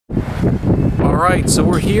Alright, so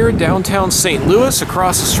we're here in downtown St. Louis,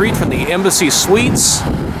 across the street from the Embassy Suites,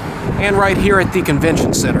 and right here at the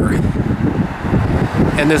Convention Center.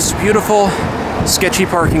 And this beautiful, sketchy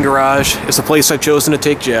parking garage is the place I've chosen to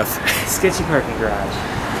take Jeff. Sketchy parking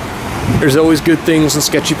garage. There's always good things in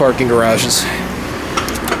sketchy parking garages. I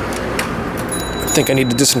think I need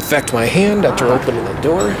to disinfect my hand after opening the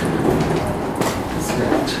door.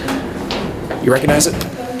 You recognize it?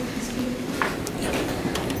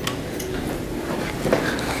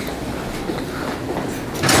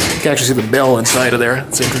 You can actually see the bell inside of there.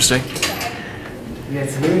 It's interesting. Yeah,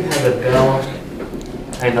 it's weird how the bell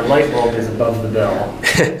and the light bulb is above the bell.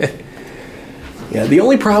 Yeah, the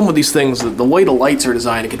only problem with these things is the way the lights are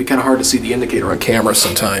designed, it can be kind of hard to see the indicator on camera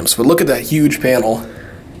sometimes. But look at that huge panel.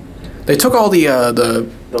 They took all the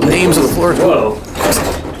names of the floors. Whoa.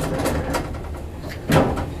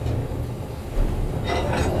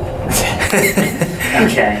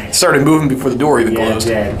 Okay. It started moving before the door even closed.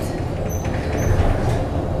 Yeah, it did.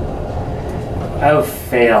 Oh,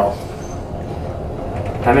 fail.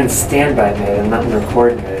 I'm in standby mode, I'm not in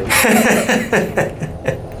record mode.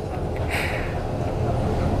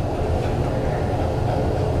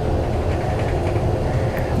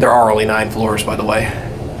 There are only 9 floors, by the way.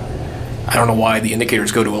 I don't know why the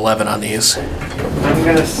indicators go to 11 on these. I'm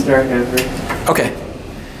gonna start over. Okay.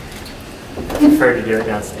 I prefer to do it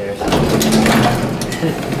downstairs.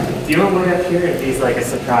 Do you want to look up here if he's like a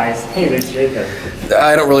surprise? Hey, there's Jacob.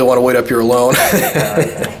 I don't really want to wait up here alone.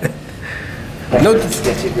 No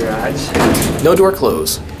sketchy garage. No door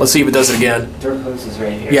close. Let's see if it does it again. Door close is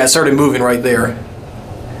right here. Yeah, it started moving right there.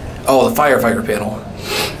 Oh, the firefighter panel.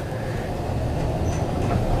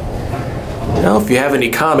 Now, if you have any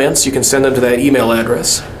comments, you can send them to that email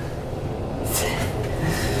address.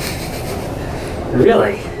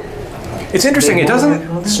 Really? It's interesting, it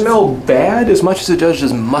doesn't smell bad as much as it does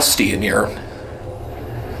just musty in here.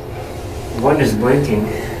 One is blinking.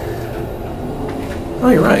 Oh,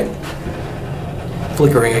 you're right.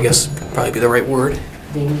 Flickering, I guess, would probably be the right word.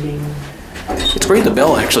 Ding ding. It's great the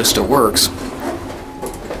bell actually still works.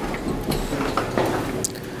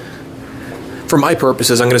 For my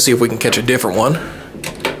purposes, I'm going to see if we can catch a different one.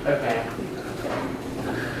 Okay.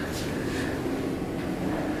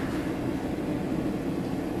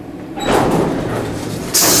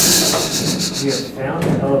 We have found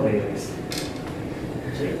elevators.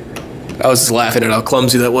 I was just laughing at how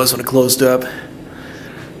clumsy that was when it closed up.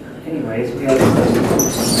 Anyways, we have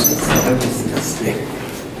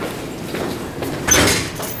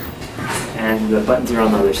and the buttons are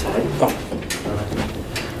on the other side. Oh.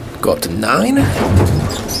 Go up to 9.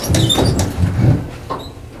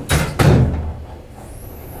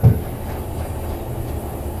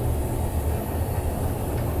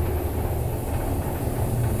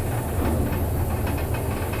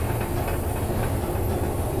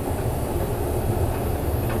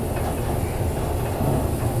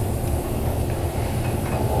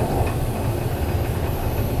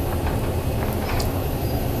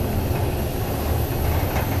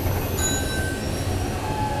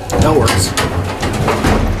 That works.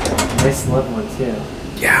 Nice level one too.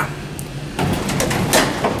 Yeah.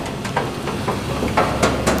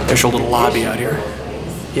 There's a little lobby out here.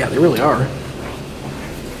 Yeah, they really are.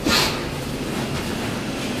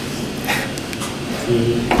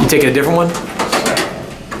 You taking a different one?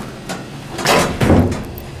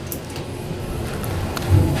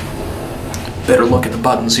 Better look at the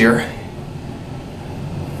buttons here.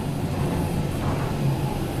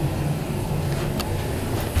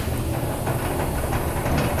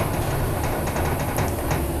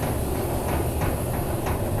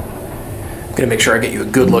 Gonna make sure I get you a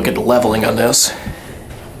good look at the leveling on this.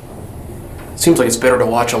 Seems like it's better to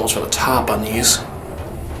watch almost from the top on these.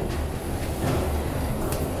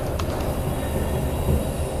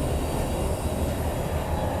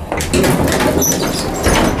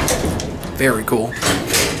 Very cool.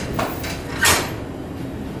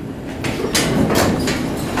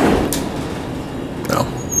 No.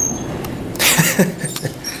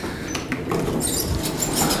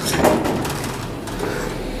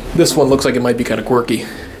 This one looks like it might be kind of quirky.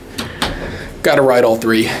 Gotta ride all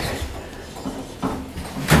 3.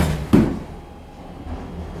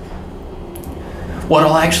 What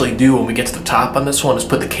I'll actually do when we get to the top on this one is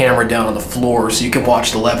put the camera down on the floor so you can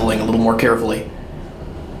watch the leveling a little more carefully.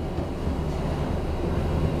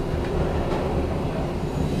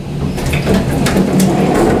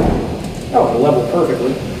 Oh, it'll level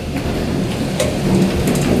perfectly.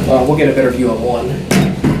 We'll get a better view of 1.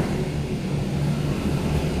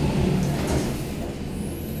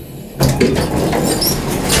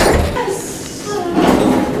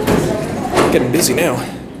 Getting busy now.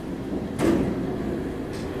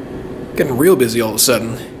 Getting real busy all of a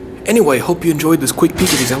sudden. Anyway, hope you enjoyed this quick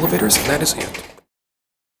peek at these elevators, and that is it.